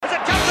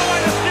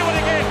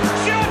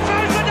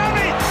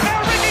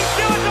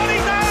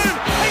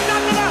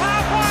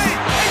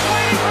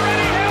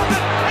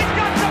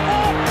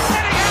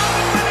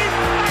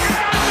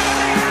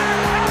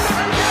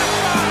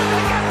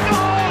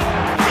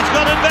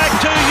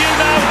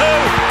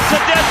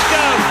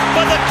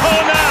for the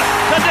corner.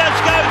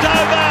 Tedesco's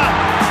over.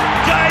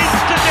 James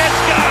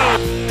Tedesco.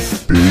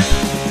 Big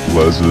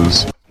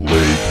Les's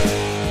League.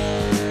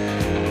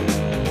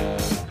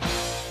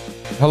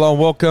 Hello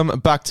and welcome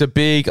back to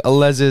Big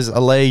Les's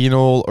League, and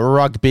all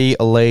rugby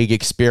league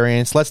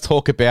experience. Let's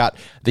talk about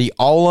the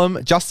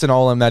Olam, Justin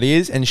Olam that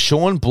is, and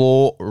Shawn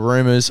Blore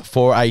rumours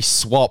for a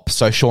swap.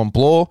 So Shawn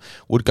Blore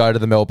would go to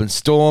the Melbourne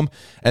Storm,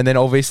 and then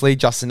obviously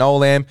Justin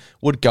Olam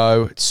would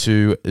go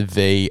to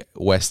the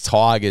West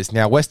Tigers.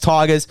 Now, West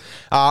Tigers,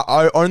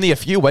 only a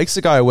few weeks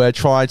ago, were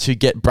trying to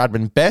get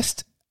Bradman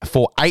Best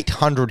for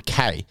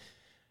 $800K.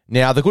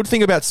 Now, the good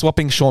thing about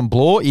swapping Shawn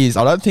Blore is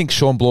I don't think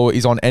Shawn Blore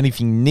is on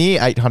anything near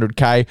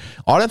 $800K.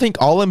 I don't think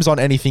Olam's on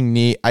anything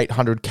near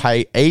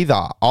 $800K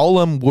either.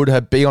 Olam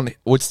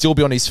would still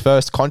be on his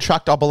first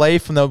contract, I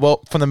believe, from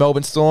the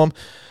Melbourne Storm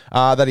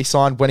that he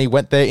signed when he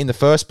went there in the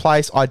first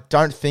place. I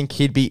don't think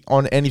he'd be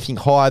on anything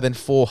higher than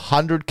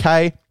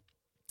 $400K.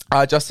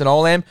 Justin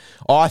Olam,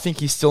 I think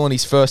he's still in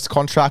his first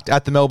contract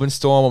at the Melbourne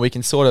Storm, and we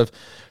can sort of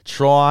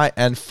try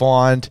and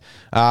find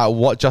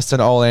what Justin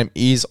Olam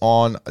is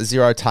on.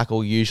 Zero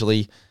Tackle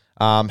usually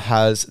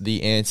has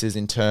the answers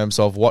in terms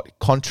of what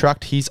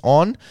contract he's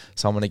on.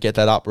 So I'm going to get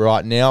that up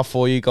right now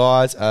for you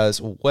guys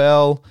as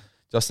well.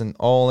 Justin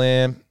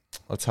Olam,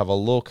 let's have a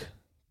look.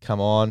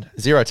 Come on.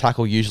 Zero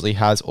Tackle usually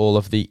has all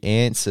of the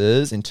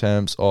answers in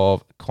terms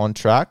of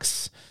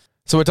contracts.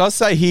 So it does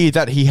say here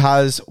that he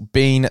has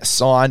been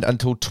signed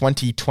until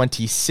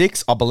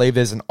 2026. I believe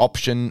there's an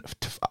option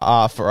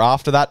for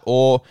after that,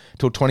 or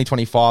till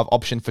 2025,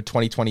 option for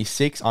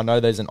 2026. I know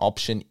there's an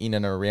option in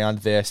and around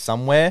there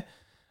somewhere.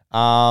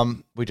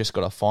 We just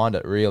got to find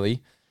it,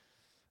 really.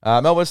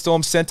 Melbourne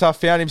Storm centre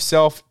found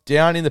himself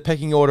down in the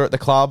pecking order at the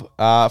club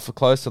for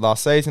close to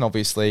last season,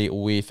 obviously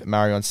with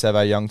Marion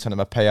Seve, Youngton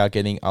and Mapea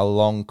getting a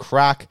long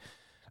crack.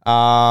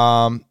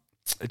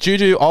 Due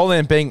to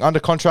Olam being under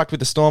contract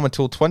with the Storm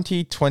until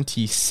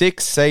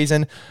 2026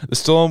 season, the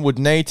Storm would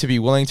need to be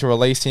willing to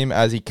release him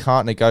as he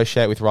can't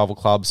negotiate with rival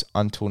clubs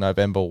until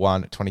November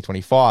 1,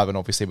 2025. And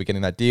obviously we're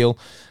getting that deal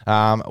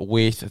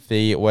with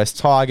the West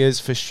Tigers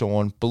for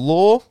Shawn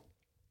Blore.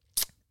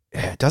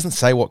 It doesn't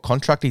say what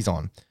contract he's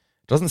on.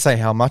 It doesn't say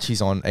how much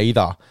he's on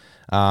either.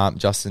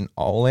 Justin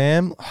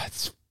Olam,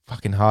 it's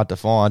fucking hard to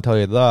find, tell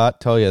you that.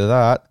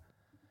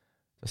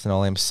 Justin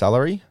Olam's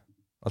salary.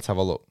 Let's have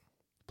a look.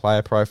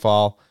 Player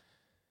profile.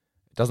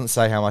 It doesn't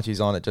say how much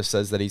he's on. It just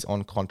says that he's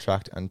on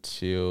contract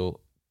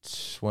until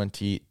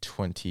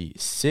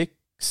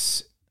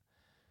 2026.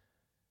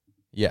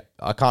 Yeah,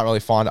 I can't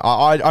really find it.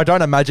 I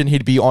don't imagine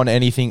he'd be on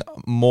anything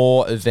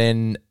more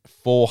than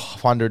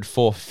 400,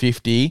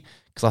 450,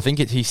 because I think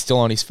he's still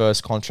on his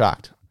first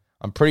contract.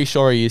 I'm pretty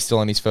sure he is still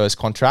on his first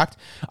contract.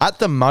 At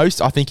the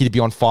most, I think he'd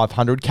be on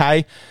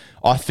 500K.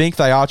 I think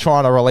they are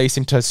trying to release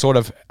him to sort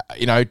of,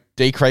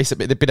 decrease a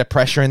bit of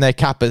pressure in their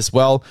cap as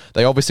well.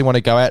 They obviously want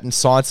to go out and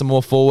sign some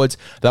more forwards.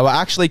 They were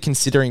actually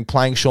considering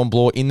playing Shawn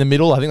Blore in the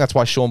middle. I think that's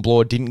why Shawn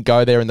Blore didn't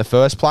go there in the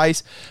first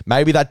place.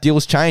 Maybe that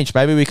deal's changed.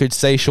 Maybe we could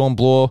see Shawn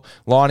Blore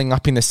lining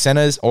up in the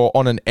centres or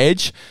on an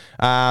edge.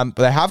 But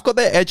they have got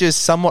their edges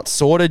somewhat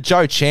sorted.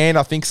 Joe Chan,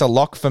 I think, is a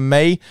lock for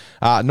me.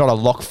 Not a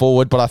lock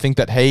forward, but I think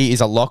that he is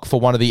a lock for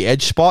one of the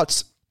edge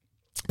spots.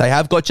 They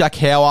have got Jack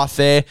Howarth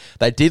there.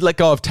 They did let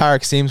go of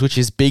Tarek Sims, which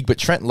is big, but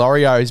Trent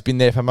Lorio has been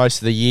there for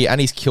most of the year, and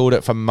he's killed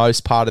it for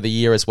most part of the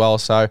year as well.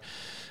 So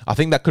I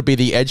think that could be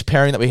the edge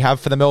pairing that we have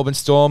for the Melbourne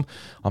Storm.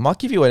 I might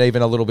give you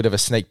even a little bit of a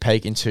sneak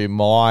peek into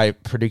my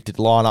predicted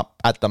lineup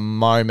at the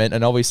moment.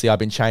 And obviously, I've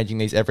been changing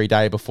these every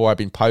day before I've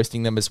been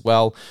posting them as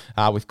well,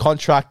 with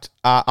contract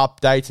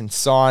updates and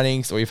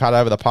signings that we've had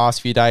over the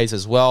past few days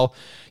as well.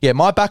 Yeah,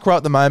 my back row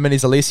at the moment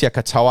is Alicia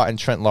Katoa and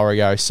Trent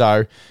Lorio.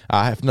 So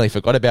I have nearly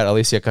forgot about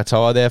Alicia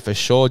Katoa there for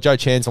sure. Joe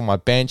Chan's on my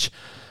bench.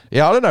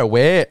 Yeah, I don't know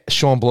where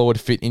Shawn Blore would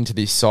fit into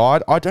this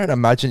side. I don't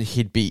imagine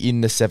he'd be in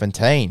the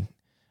 17.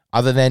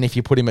 Other than if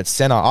you put him at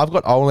centre. I've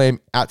got Olam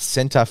at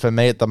centre for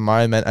me at the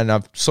moment, and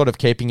I'm sort of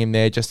keeping him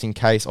there just in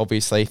case,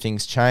 obviously,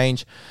 things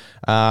change.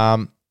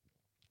 You're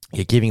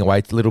giving away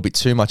a little bit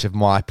too much of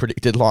my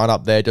predicted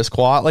lineup there just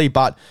quietly.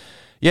 But,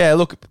 yeah,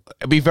 look,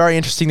 it'll be very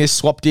interesting, this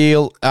swap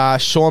deal.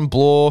 Shawn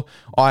Blore,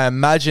 I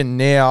imagine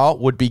now,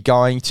 would be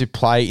going to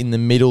play in the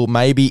middle,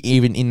 maybe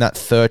even in that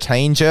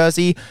 13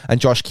 jersey,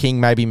 and Josh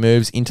King maybe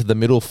moves into the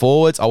middle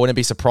forwards. I wouldn't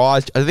be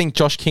surprised. I think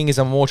Josh King is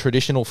a more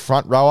traditional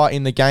front rower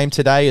in the game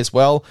today as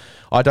well.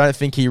 I don't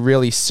think he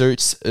really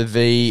suits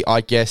the,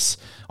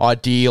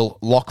 ideal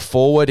lock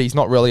forward. He's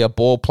not really a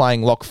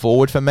ball-playing lock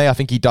forward for me. I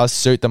think he does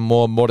suit the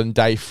more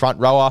modern-day front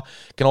rower.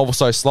 Can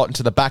also slot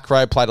into the back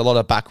row, played a lot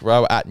of back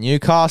row at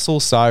Newcastle.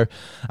 So,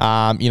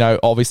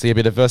 obviously a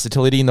bit of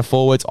versatility in the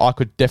forwards. I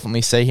could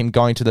definitely see him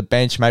going to the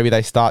bench. Maybe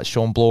they start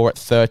Shawn Blore at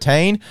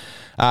 13.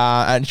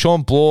 And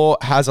Shawn Blore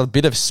has a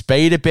bit of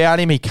speed about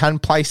him. He can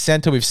play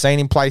centre. We've seen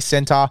him play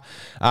centre.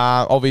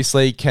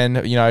 Obviously can,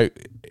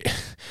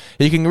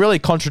 he can really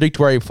contradict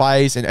where he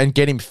plays and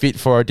get him fit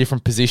for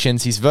different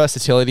positions. His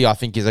versatility, I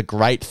think, is a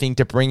great thing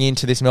to bring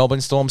into this Melbourne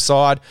Storm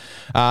side.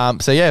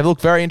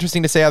 Very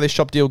interesting to see how this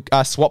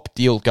swap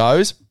deal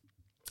goes.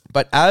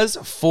 But as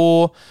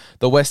for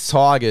the West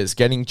Tigers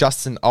getting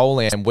Justin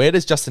Olam, where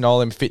does Justin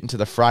Olam fit into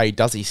the fray?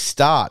 Does he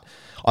start?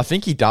 I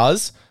think he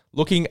does.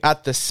 Looking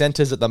at the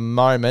centres at the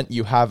moment,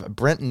 you have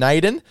Brent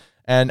Naden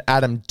and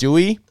Adam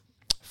Dewey.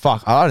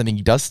 I don't think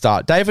he does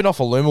start. David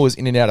Ofaluma was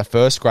in and out of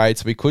first grade,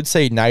 so we could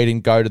see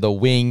Naden go to the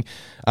wing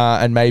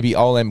and maybe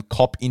Olam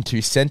cop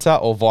into centre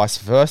or vice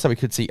versa. We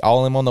could see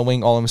Olam on the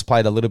wing. Olam's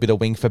played a little bit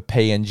of wing for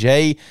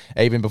PNG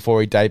even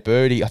before he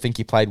debuted. I think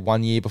he played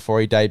 1 year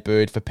before he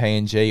debuted for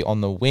PNG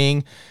on the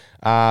wing.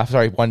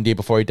 1 year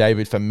before he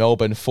debuted for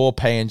Melbourne for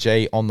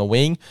PNG on the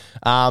wing.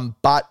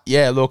 But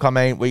yeah, look, I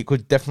mean, we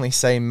could definitely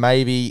see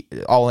maybe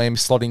Olam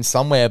slot in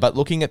somewhere. But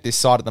looking at this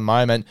side at the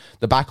moment,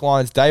 the back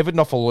line's David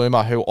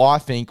Nofaluma, who I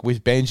think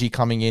with Benji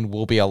coming in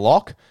will be a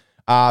lock.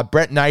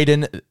 Brent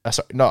Naden,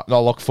 not a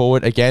lock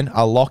forward again,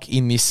 a lock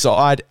in this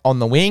side on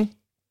the wing.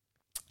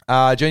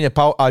 Junior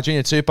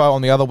Tupou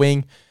on the other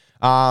wing.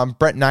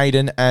 Brent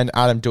Naden and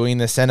Adam Dewey in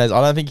the centres. I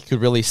don't think you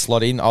could really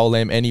slot in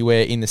Olam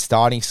anywhere in the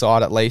starting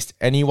side, at least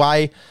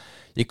anyway.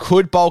 You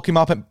could bulk him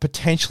up and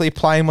potentially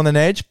play him on an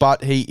edge,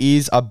 but he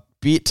is a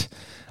bit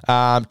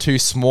too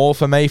small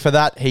for me for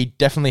that. He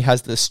definitely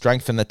has the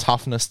strength and the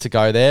toughness to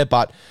go there,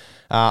 but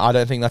I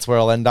don't think that's where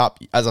I'll end up.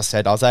 As I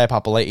said, Isaiah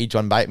Papali'i,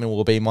 John Bateman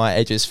will be my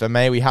edges for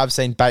me. We have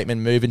seen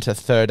Bateman move into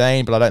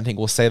 13, but I don't think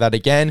we'll see that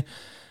again.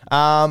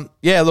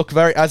 Look,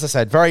 as I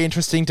said, very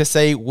interesting to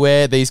see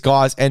where these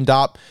guys end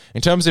up.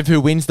 In terms of who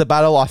wins the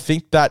battle, I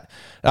think that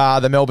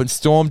the Melbourne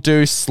Storm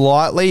do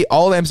slightly.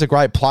 Olam's a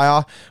great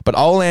player, but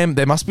Olam,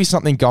 there must be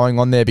something going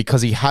on there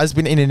because he has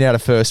been in and out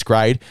of first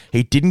grade.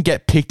 He didn't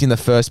get picked in the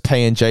first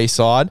PNG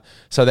side,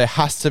 so there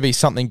has to be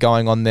something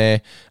going on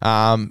there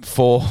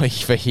for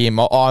him.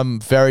 I'm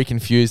very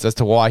confused as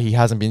to why he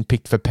hasn't been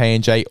picked for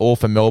PNG or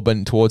for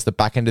Melbourne towards the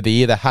back end of the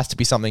year. There has to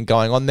be something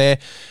going on there,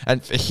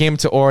 and for him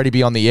to already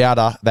be on the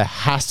outer, there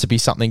has to be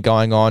something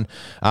going on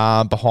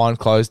behind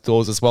closed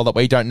doors as well that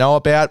we don't know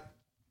about.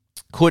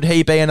 Could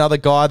he be another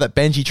guy that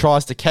Benji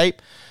tries to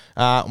keep?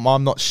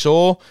 I'm not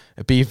sure.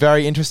 It'd be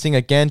very interesting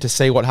again to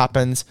see what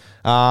happens.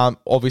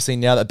 Obviously,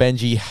 now that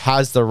Benji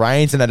has the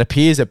reins, and it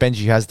appears that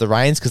Benji has the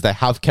reins because they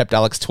have kept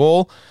Alex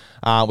Twal,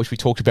 which we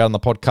talked about on the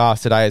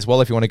podcast today as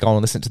well. If you want to go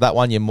and listen to that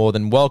one, you're more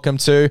than welcome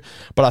to.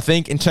 But I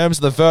think in terms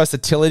of the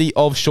versatility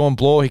of Shaun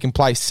Blore, he can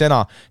play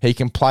centre, he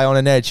can play on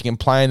an edge, he can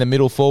play in the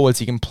middle forwards,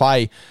 he can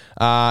play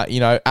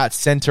at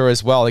centre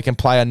as well. He can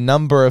play a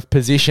number of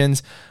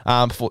positions.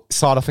 For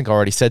side, I think I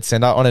already said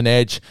centre, on an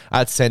edge,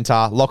 at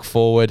centre, lock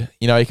forward.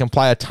 He can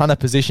play a ton of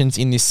positions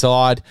in this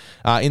side,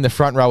 in the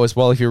front row as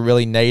well if you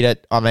really need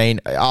it. I mean,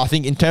 I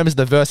think in terms of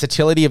the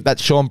versatility of that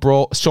Shaun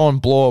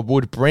Blore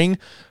would bring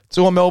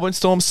to a Melbourne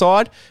Storm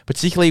side,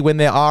 particularly when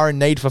there are a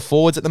need for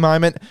forwards at the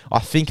moment, I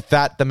think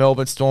that the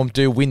Melbourne Storm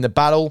do win the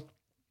battle.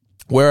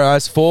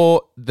 Whereas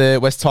for the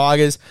West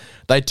Tigers,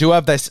 they do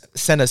have their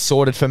centres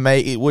sorted for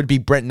me. It would be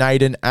Brent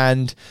Naden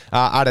and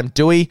Adam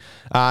Dewey.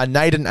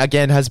 Naden,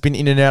 again, has been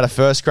in and out of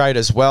first grade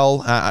as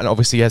well, and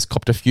obviously has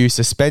copped a few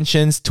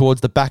suspensions towards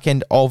the back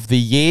end of the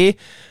year.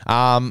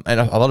 And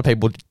a lot of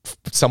people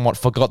somewhat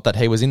forgot that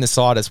he was in the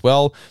side as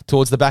well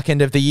towards the back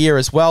end of the year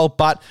as well.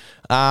 But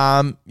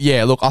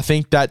I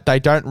think that they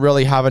don't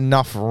really have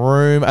enough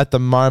room at the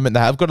moment.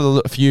 They have got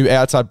a few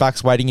outside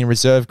backs waiting in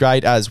reserve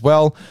grade as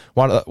well.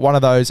 One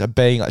of those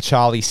being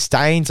Charlie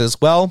Staines as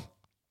well.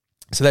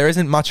 So there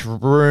isn't much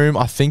room.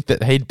 I think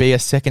that he'd be a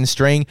second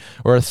string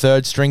or a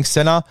third string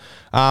centre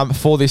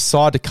for this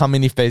side to come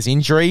in if there's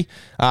injury.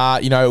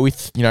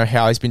 With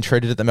how he's been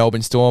treated at the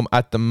Melbourne Storm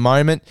at the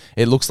moment,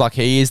 it looks like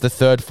he is the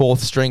third, fourth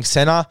string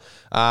centre.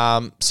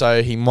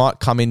 So he might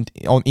come in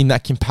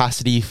that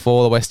capacity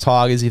for the West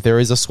Tigers if there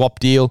is a swap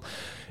deal.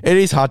 It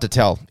is hard to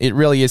tell. It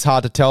really is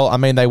hard to tell. I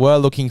mean, they were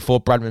looking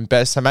for Bradman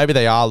Best, so maybe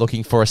they are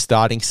looking for a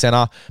starting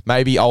centre.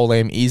 Maybe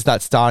Olam is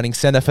that starting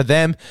centre for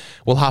them.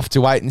 We'll have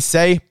to wait and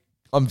see.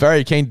 I'm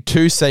very keen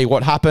to see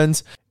what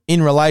happens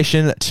in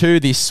relation to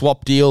this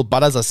swap deal.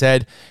 But as I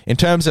said, in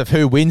terms of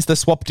who wins the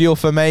swap deal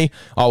for me,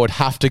 I would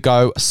have to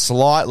go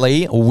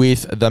slightly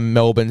with the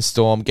Melbourne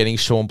Storm getting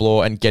Shaun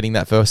Blore and getting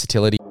that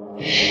versatility.